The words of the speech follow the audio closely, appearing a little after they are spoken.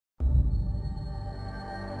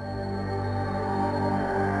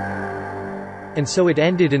And so it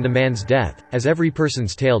ended in the man's death, as every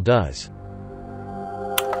person's tale does.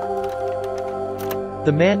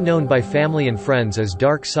 The man known by family and friends as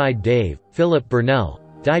Dark Side Dave, Philip Burnell,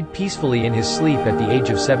 died peacefully in his sleep at the age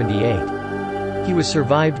of 78. He was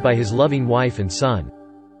survived by his loving wife and son.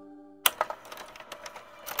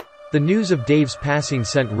 The news of Dave's passing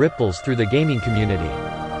sent ripples through the gaming community.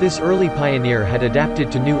 This early pioneer had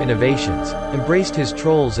adapted to new innovations, embraced his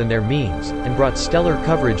trolls and their memes, and brought stellar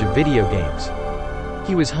coverage of video games.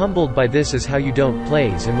 He was humbled by this as How You Don't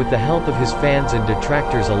plays, and with the help of his fans and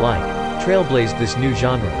detractors alike, trailblazed this new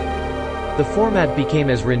genre. The format became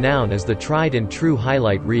as renowned as the tried and true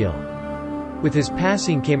highlight reel. With his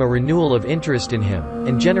passing came a renewal of interest in him,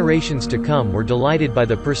 and generations to come were delighted by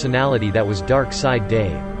the personality that was Dark Side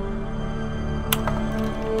Dave.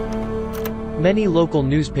 Many local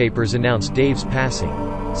newspapers announced Dave's passing.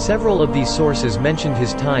 Several of these sources mentioned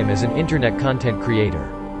his time as an internet content creator.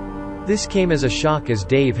 This came as a shock, as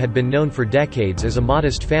Dave had been known for decades as a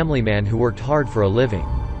modest family man who worked hard for a living.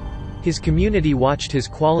 His community watched his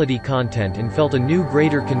quality content and felt a new,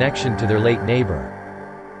 greater connection to their late neighbor.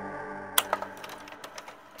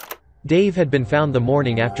 Dave had been found the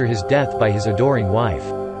morning after his death by his adoring wife.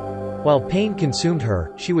 While pain consumed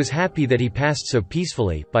her, she was happy that he passed so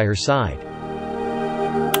peacefully, by her side.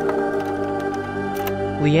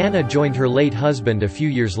 Leanna joined her late husband a few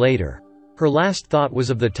years later. Her last thought was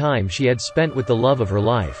of the time she had spent with the love of her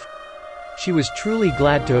life. She was truly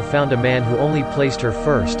glad to have found a man who only placed her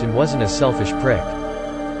first and wasn't a selfish prick.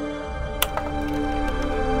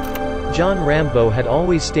 John Rambo had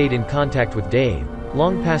always stayed in contact with Dave,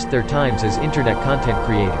 long past their times as internet content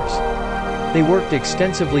creators. They worked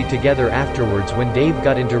extensively together afterwards when Dave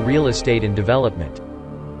got into real estate and development.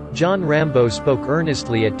 John Rambo spoke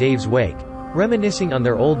earnestly at Dave's wake, reminiscing on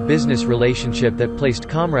their old business relationship that placed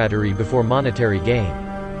camaraderie before monetary gain.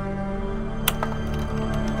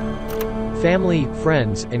 Family,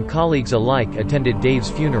 friends, and colleagues alike attended Dave's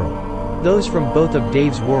funeral. Those from both of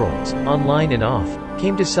Dave's worlds, online and off,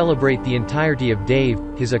 came to celebrate the entirety of Dave,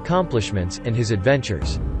 his accomplishments, and his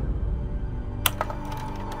adventures.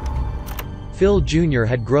 Phil Jr.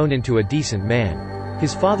 had grown into a decent man.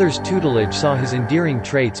 His father's tutelage saw his endearing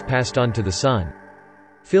traits passed on to the son.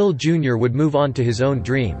 Phil Jr. would move on to his own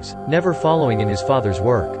dreams, never following in his father's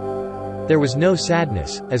work. There was no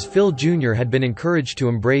sadness, as Phil Jr. had been encouraged to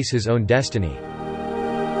embrace his own destiny.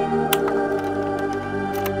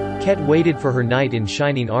 Ket waited for her knight in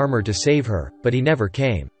shining armor to save her, but he never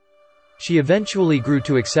came. She eventually grew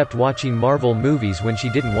to accept watching Marvel movies when she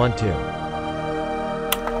didn't want to.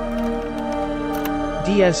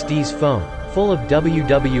 DSD's phone, full of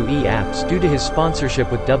WWE apps due to his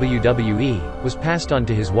sponsorship with WWE, was passed on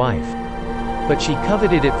to his wife. But she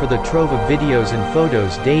coveted it for the trove of videos and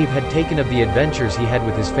photos Dave had taken of the adventures he had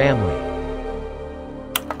with his family.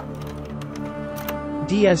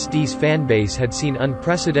 DSD's fanbase had seen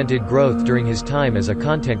unprecedented growth during his time as a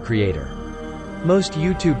content creator. Most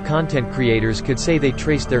YouTube content creators could say they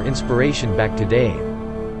traced their inspiration back to Dave.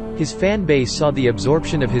 His fanbase saw the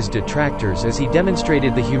absorption of his detractors as he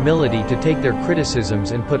demonstrated the humility to take their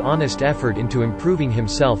criticisms and put honest effort into improving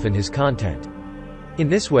himself and his content. In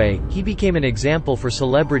this way, he became an example for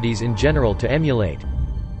celebrities in general to emulate.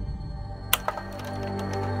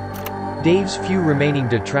 Dave's few remaining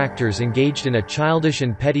detractors engaged in a childish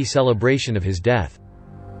and petty celebration of his death.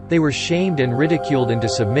 They were shamed and ridiculed into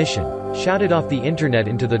submission, shouted off the internet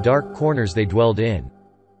into the dark corners they dwelled in.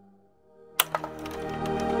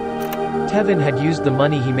 Tevin had used the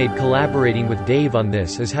money he made collaborating with Dave on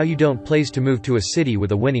This Is How You Don't plays to move to a city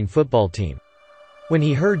with a winning football team. When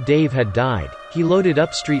he heard Dave had died, he loaded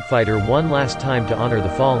up Street Fighter one last time to honor the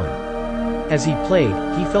fallen. As he played,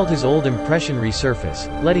 he felt his old impression resurface,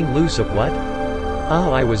 letting loose a "What?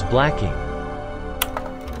 Oh, I was blacking."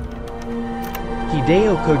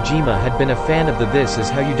 Hideo Kojima had been a fan of the This Is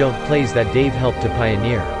How You Don't plays that Dave helped to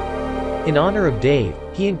pioneer. In honor of Dave,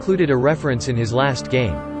 he included a reference in his last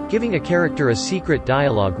game, giving a character a secret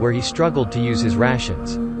dialogue where he struggled to use his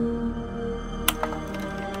rations.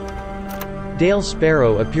 Dale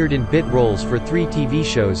Sparrow appeared in bit roles for 3 TV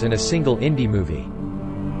shows and a single indie movie.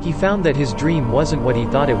 He found that his dream wasn't what he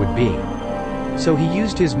thought it would be. So he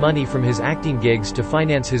used his money from his acting gigs to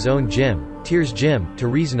finance his own gym, Tears Gym, to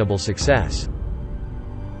reasonable success.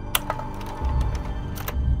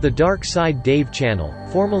 The Dark Side Dave channel,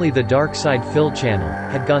 formerly the DarkSydePhil channel,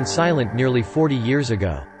 had gone silent nearly 40 years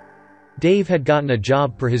ago. Dave had gotten a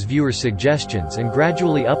job per his viewers' suggestions and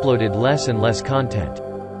gradually uploaded less and less content.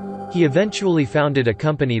 He eventually founded a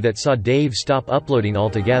company that saw Dave stop uploading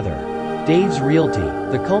altogether. Dave's Realty,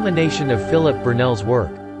 the culmination of Philip Burnell's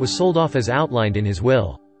work, was sold off as outlined in his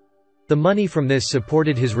will. The money from this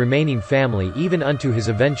supported his remaining family even unto his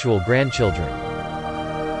eventual grandchildren.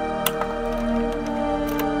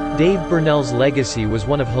 Dave Burnell's legacy was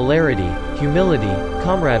one of hilarity, humility,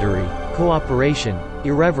 camaraderie, cooperation,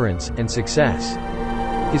 irreverence, and success.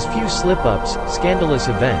 His few slip-ups, scandalous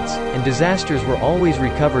events, and disasters were always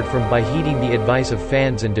recovered from by heeding the advice of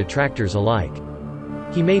fans and detractors alike.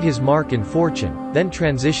 He made his mark and fortune, then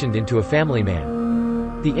transitioned into a family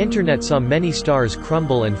man. The internet saw many stars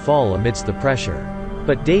crumble and fall amidst the pressure.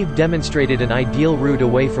 But Dave demonstrated an ideal route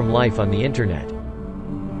away from life on the internet.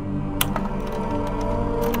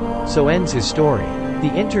 So ends his story.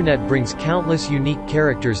 The internet brings countless unique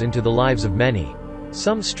characters into the lives of many.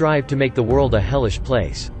 Some strive to make the world a hellish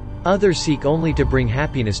place. Others seek only to bring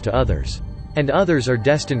happiness to others. And others are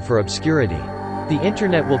destined for obscurity. The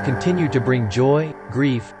internet will continue to bring joy,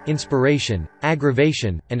 grief, inspiration,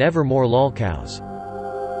 aggravation, and ever more lolcows.